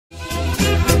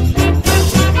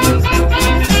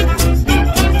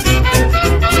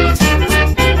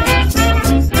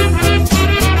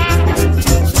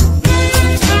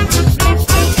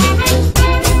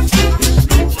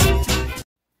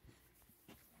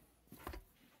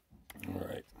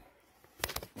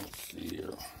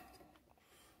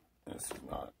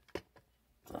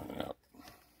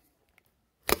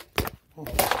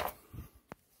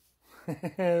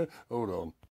Hold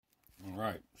on. All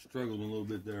right, struggled a little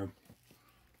bit there.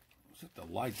 Set the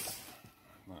lights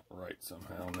not right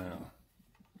somehow now.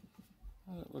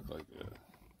 How does it look like that?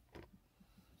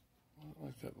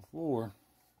 Like that before.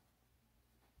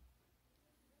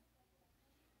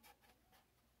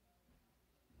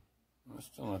 I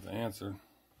still don't have the answer.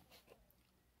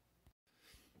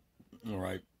 All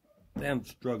right, damn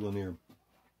struggling here.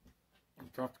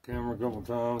 Dropped the camera a couple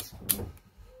times.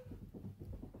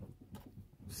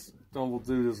 Stumbled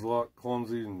through this a lot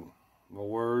clumsy and my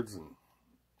words, and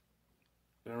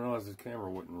didn't realize the camera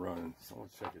wasn't running, so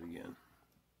let's check it again.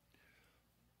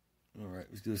 All right,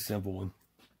 let's do a simple one.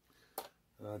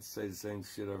 I'd say the same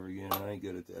shit over again. I ain't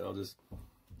good at that.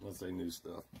 Let's say new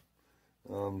stuff.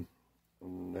 Haven't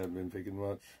been picking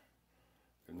much.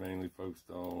 Been mainly focused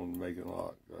on making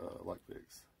lock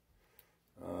picks.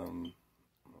 I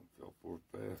fell forward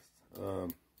fast.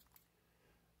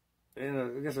 And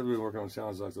I guess I've been working on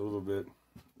challenge locks a little bit.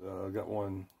 I got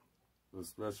a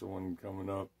special one coming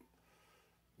up.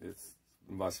 It's,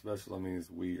 by special I mean it's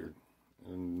weird.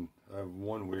 And I have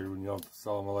one weird one y'all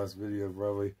saw in my last video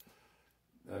probably.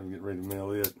 I'm getting ready to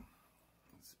mail it.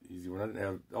 It's an easy one. I didn't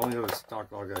have, the only other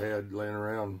stock lock I had laying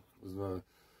around was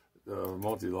the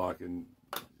multi-lock, and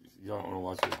y'all don't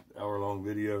want to watch an hour-long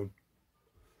video.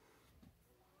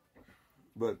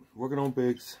 But working on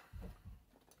picks.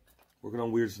 Working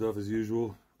on weird stuff as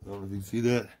usual. I don't know if you can see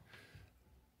that.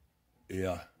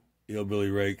 Yeah, hillbilly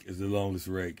rake is the longest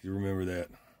rake. You remember that.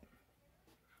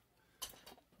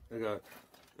 I got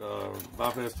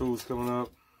bypass tools coming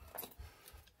up.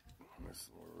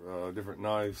 There's more, different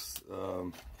knives.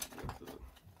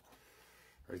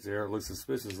 Right there, it looks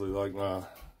suspiciously like my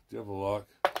devil lock.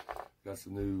 Got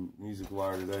some new music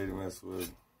wire today to mess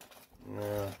with.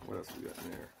 Yeah, what else we got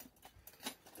in there?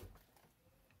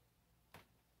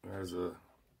 There's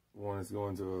one that's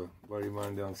going to a buddy of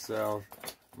mine down south,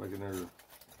 making their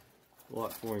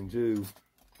lot 22.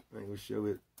 I think we'll show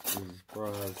it as a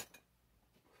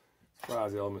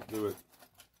surprise element to it.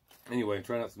 Anyway,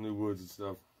 trying out some new woods and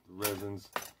stuff, the resins.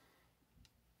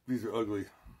 These are ugly,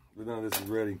 but none of this is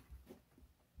ready.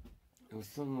 It was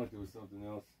something like there was something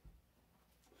else.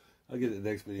 I'll get it in the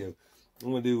next video. I'm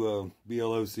going to do a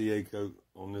bLO CA coat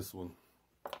on this one.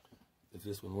 If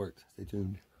this one worked, stay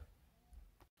tuned.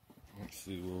 Let's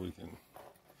see where we can.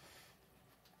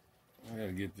 I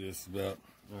gotta get this about.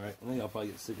 Alright, I think I'll probably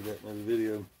get sick of that in the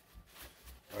video.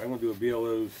 Alright, I'm gonna do a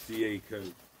bLO CA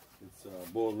coat. It's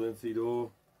boiled linseed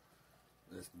oil.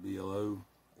 That's the bLO.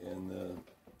 And the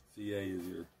CA is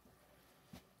your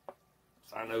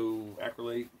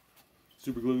cyanoacrylate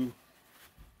super glue.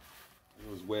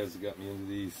 It was Wes that got me into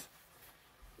these.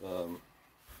 I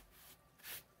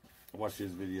watched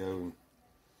his video, and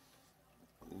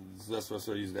that's what I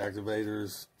started using,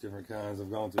 activators, different kinds. I've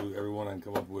gone through every one I can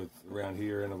come up with around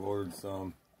here, and I've ordered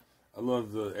some. I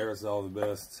love the aerosol the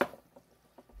best.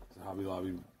 It's a Hobby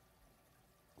Lobby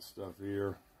stuff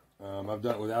here. I've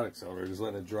done it without accelerator, just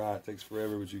letting it dry. It takes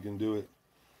forever, but you can do it.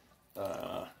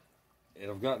 And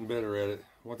I've gotten better at it.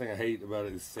 One thing I hate about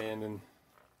it is sanding,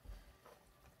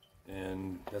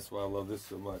 and that's why I love this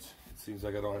so much. It seems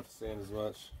like I don't have to sand as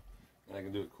much, and I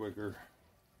can do it quicker.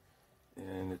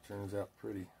 And it turns out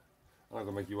pretty. I'm not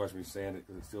going to make you watch me sand it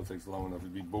because it still takes long enough.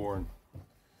 It'd be boring.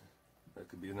 That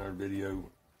could be another video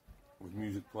with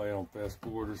music playing on fast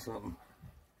forward or something.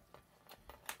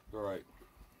 Alright.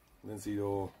 Linseed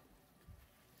oil.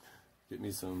 Get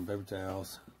me some paper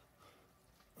towels.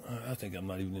 I think I'm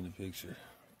not even in the picture.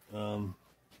 I'll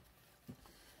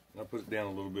put it down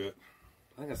a little bit.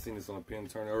 I think I've seen this on a pin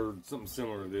turner or something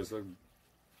similar to this. I've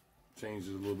changed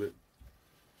it a little bit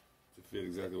to fit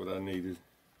exactly what I needed.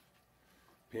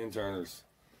 Pin turners.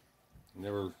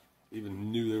 Never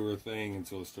even knew they were a thing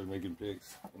until I started making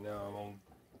picks. And now I'm on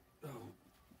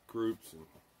groups and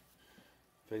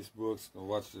Facebooks. I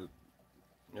watch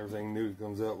everything new that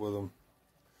comes out with them.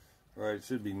 Alright, it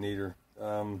should be neater.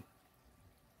 I'm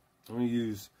going to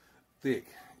use thick.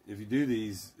 If you do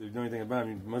these, if you know anything about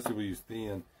them, most people use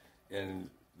thin. And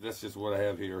that's just what I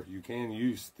have here. You can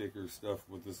use thicker stuff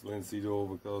with this linseed oil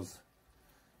because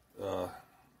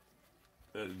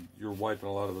you're wiping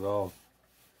a lot of it off,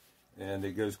 and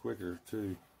it goes quicker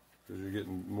too because you're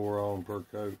getting more on per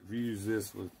coat. If you use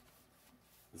this with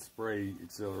the spray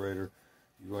accelerator,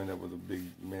 you end up with a big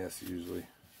mess usually,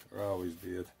 or I always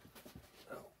did.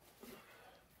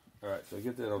 Alright, so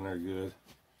get that on there good.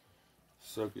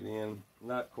 Soak it in.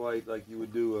 Not quite like you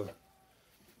would do a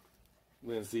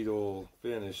linseed oil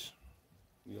finish.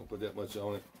 You don't put that much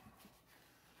on it.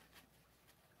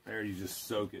 There you just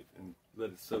soak it and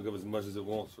let it soak up as much as it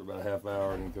wants for about a half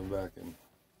hour, and then come back and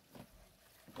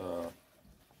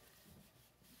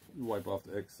You wipe off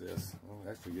the excess. I'm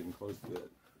actually getting close to that.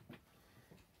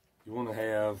 You want to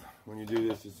have, when you do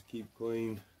this, just to keep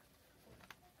clean,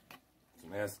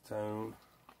 some acetone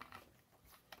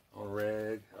on a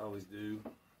rag. I always do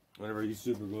whenever you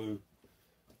super glue.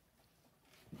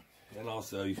 And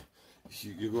also,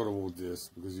 you're going to want this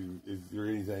because if you're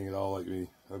anything at all like me,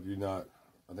 hope you're not.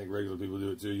 I think regular people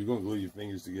do it too. You're going to glue your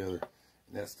fingers together,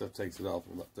 and that stuff takes it off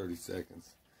in about 30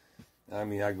 seconds. I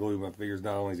mean, I glue my fingers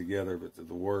not only together, but to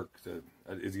the work,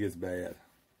 it gets bad.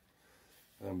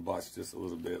 I'm botched just a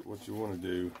little bit. What you want to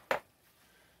do,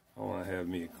 I want to have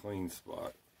me a clean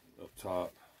spot up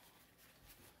top.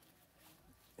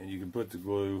 And you can put the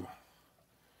glue,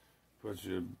 put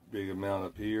your big amount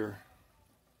up here.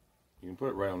 You can put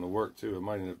it right on the work too. I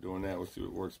might end up doing that. We'll see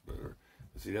what works better.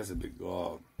 But see, that's a big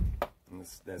glob. And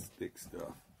that's thick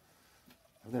stuff.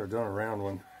 I've never done a round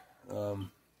one. So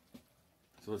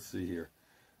let's see here.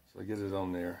 So I get it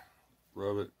on there.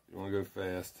 Rub it. You want to go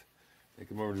fast. And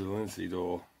come over to the linseed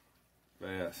oil.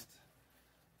 Fast.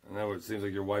 I know it seems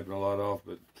like you're wiping a lot off,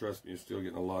 but trust me, you're still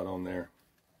getting a lot on there.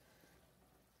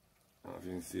 I don't know if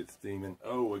you can see it steaming.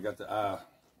 Oh, we got the eye.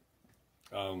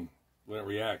 When it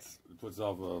reacts, it puts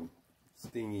off a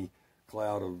stingy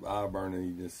cloud of eye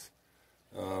burniness.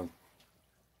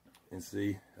 And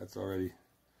see, that's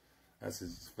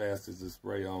as fast as the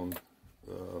spray on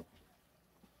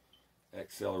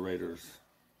accelerators.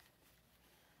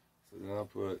 So then I'll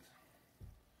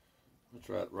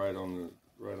try it right on the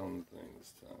thing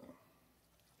this time.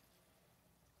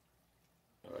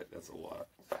 All right, that's a lot.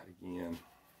 Again.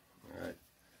 All right,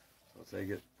 so I'll take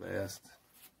it fast.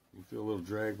 You feel a little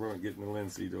drag from it, get in the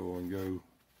linseed oil and go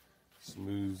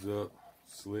smooths up,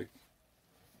 slick.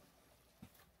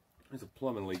 There's a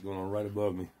plumbing leak going on right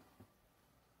above me.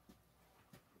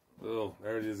 Oh,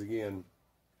 there it is again.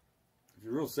 If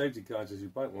you're real safety conscious,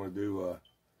 you might want to do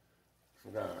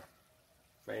some kind of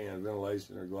fan,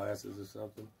 ventilation, or glasses or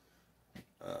something.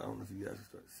 I don't know if you guys are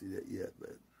starting to see that yet,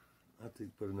 but I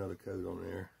think put another coat on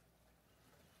there.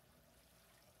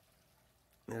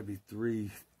 That'd be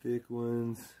 3 thick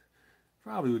ones.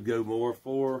 Probably would go more,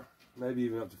 4, maybe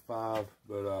even up to 5.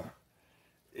 But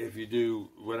if you do,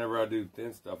 whenever I do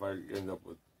thin stuff, I end up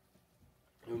with,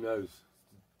 who knows,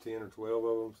 10 or 12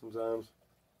 of them sometimes.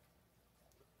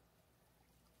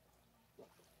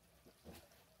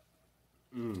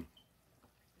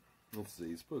 Let's see,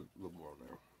 let's put a little more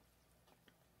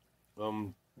on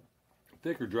there.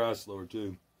 Thicker dries slower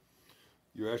too.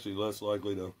 You're actually less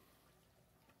likely to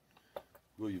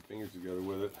glue your fingers together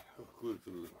with it. I'll glue it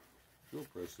to the drill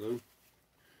press though.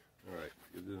 Alright,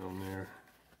 get it on there.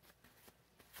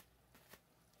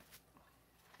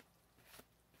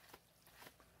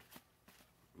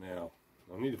 Now,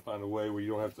 I need to find a way where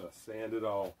you don't have to sand it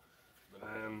all, but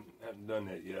I haven't done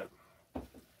that yet.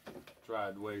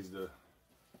 Tried ways to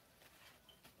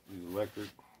use electric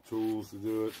tools to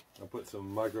do it. I put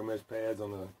some micro mesh pads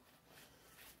on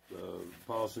the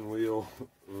polishing wheel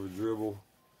with a dribble.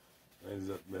 I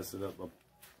ended up messing up my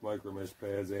micro mesh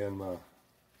pads and the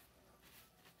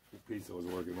piece I was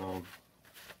working on.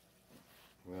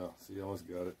 Well, see, I almost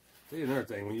got it. Tell you another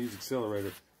thing, when you use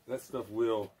accelerator, that stuff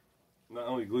will not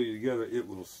only glue you together, it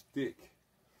will stick.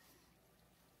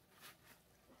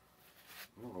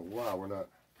 I don't know why we're not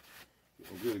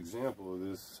getting a good example of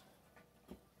this.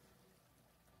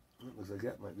 It looks like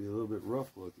that might be a little bit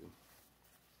rough looking.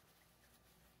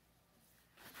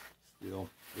 Still,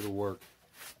 it'll work.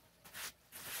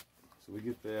 So we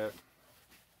get that.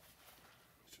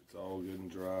 Make sure it's all good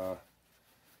and dry.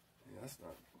 Yeah, that's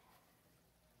not.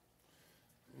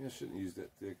 Maybe I shouldn't use that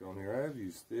thick on here. I have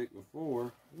used thick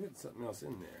before. I got something else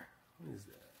in there. What is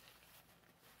that?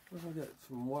 What if I got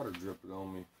some water dripping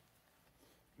on me?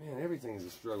 Man, everything's a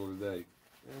struggle today.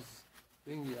 There's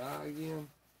thingy eye again.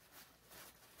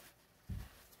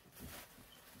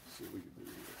 Let's see what we can do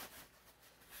here.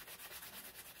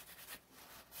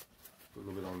 Put a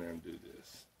little bit on there and do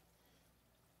this.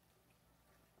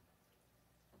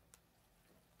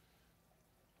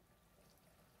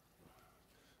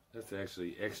 That's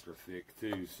actually extra thick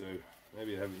too, so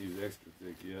maybe I haven't used extra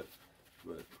thick yet,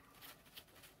 but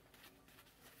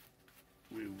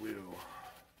we will.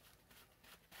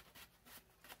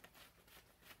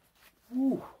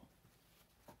 Woo.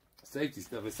 Safety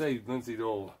stuff. They say linseed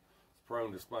oil is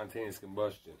prone to spontaneous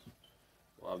combustion.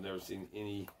 Well, I've never seen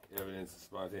any evidence of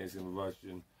spontaneous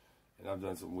combustion, and I've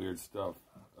done some weird stuff.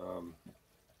 I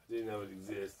didn't know it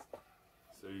exists.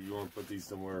 So you want to put these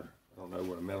somewhere, I don't know,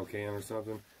 what, a metal can or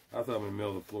something? I thought I'm in the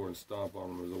middle of the floor and stomp on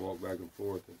them as I walk back and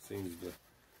forth. It seems to,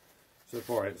 so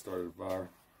far I haven't started a fire.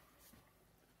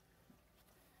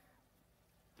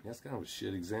 That's kind of a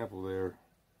shit example there.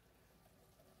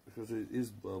 because it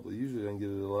is bubbly. Usually I can get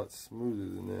it a lot smoother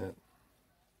than that.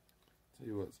 Tell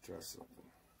you what, let's try something.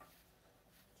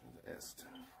 Try the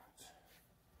acetone.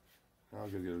 I'll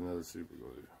go get another super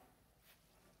glue.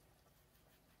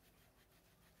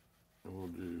 And we'll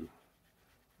do,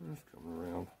 just coming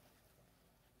around.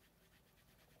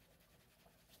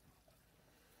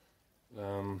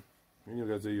 You're gonna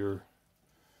go through your,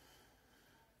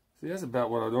 see, that's about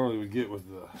what I normally would get with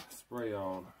the spray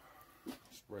on.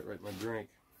 Spray it right in my drink.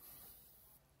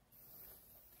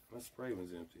 My spray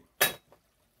was empty. I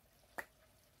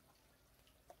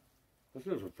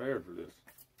should have prepared for this.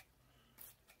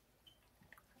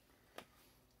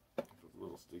 A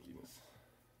little stickiness.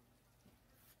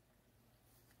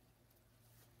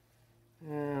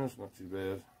 Yeah, it's not too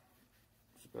bad.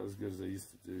 It's about as good as I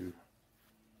used to do.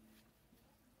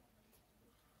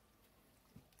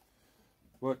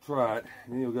 But try it,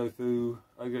 and then you'll go through,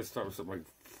 I guess start with something like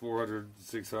 400,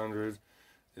 600,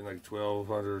 then like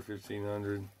 1200,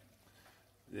 1500,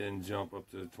 then jump up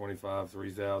to 25,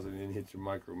 3000, and then hit your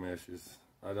micro meshes.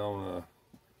 I don't,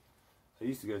 I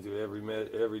used to go through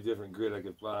every different grid I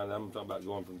could find. I'm talking about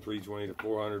going from 320 to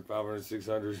 400, 500,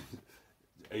 600,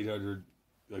 800,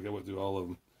 like I went through all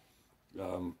of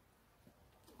them.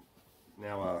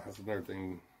 Now, that's another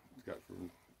thing I got from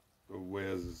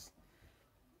Wes is,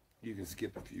 you can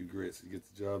skip a few grits to get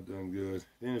the job done good.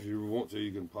 Then if you want to,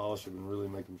 you can polish them and really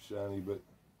make them shiny, but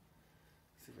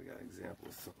let's see if I got an example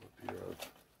of something up here. I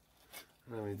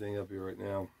don't have anything up here right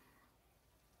now,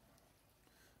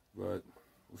 but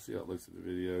we'll see how it looks at the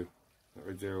video. That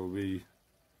right there will be,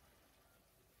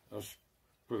 I'll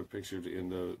put a picture at the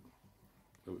end of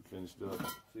it finished up,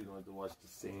 so you don't have to watch the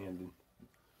sand.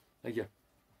 Thank you.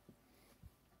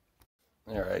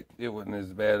 Alright, it wasn't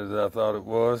as bad as I thought it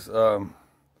was.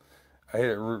 I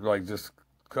hit it like just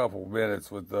a couple minutes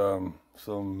with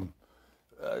some,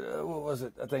 what was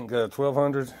it? I think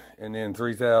 1200 and then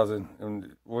 3000.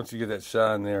 And once you get that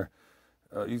shine there,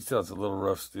 you can tell it's a little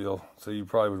rough still. So you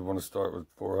probably would want to start with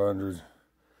 400.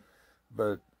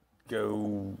 But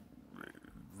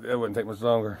that wouldn't take much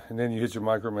longer. And then you hit your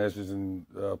micro meshes and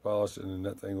polish it, and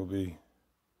that thing will be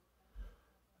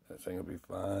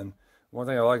fine. One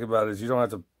thing I like about it is you don't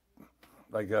have to,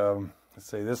 like, let's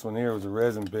say this one here was a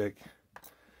resin pick.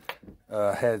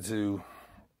 Had to,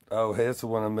 oh, that's the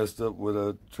one I messed up with.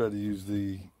 I tried to use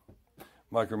the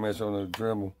micro mesh on the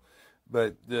Dremel,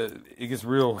 but it gets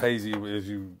real hazy as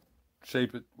you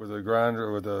shape it with a grinder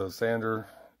or with a sander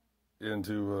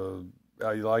into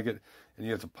how you like it, and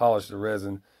you have to polish the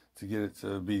resin to get it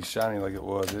to be shiny like it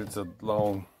was. It's a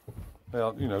long,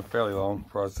 well, you know, fairly long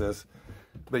process,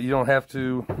 but you don't have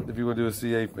to if you want to do a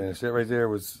CA finish. That right there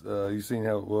was, you seen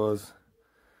how it was.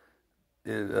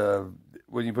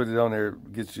 When you put it on there,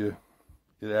 it gets you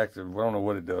active. I don't know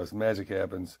what it does. Magic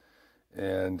happens,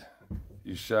 and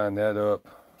you shine that up,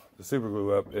 the super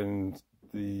glue up, and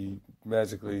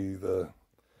magically the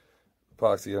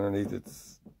epoxy underneath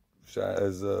looks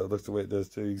the way it does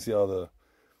too. You can see all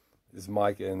this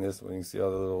mica in this one. You can see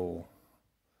all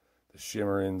the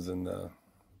shimmerings and the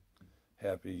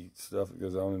happy stuff that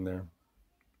goes on in there.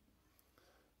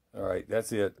 All right,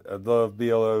 that's it. I love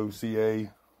bLO CA.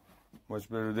 Much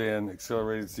better than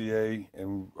accelerated CA,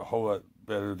 and a whole lot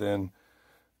better than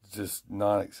just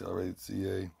non-accelerated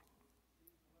CA.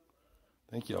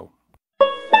 Thank y'all.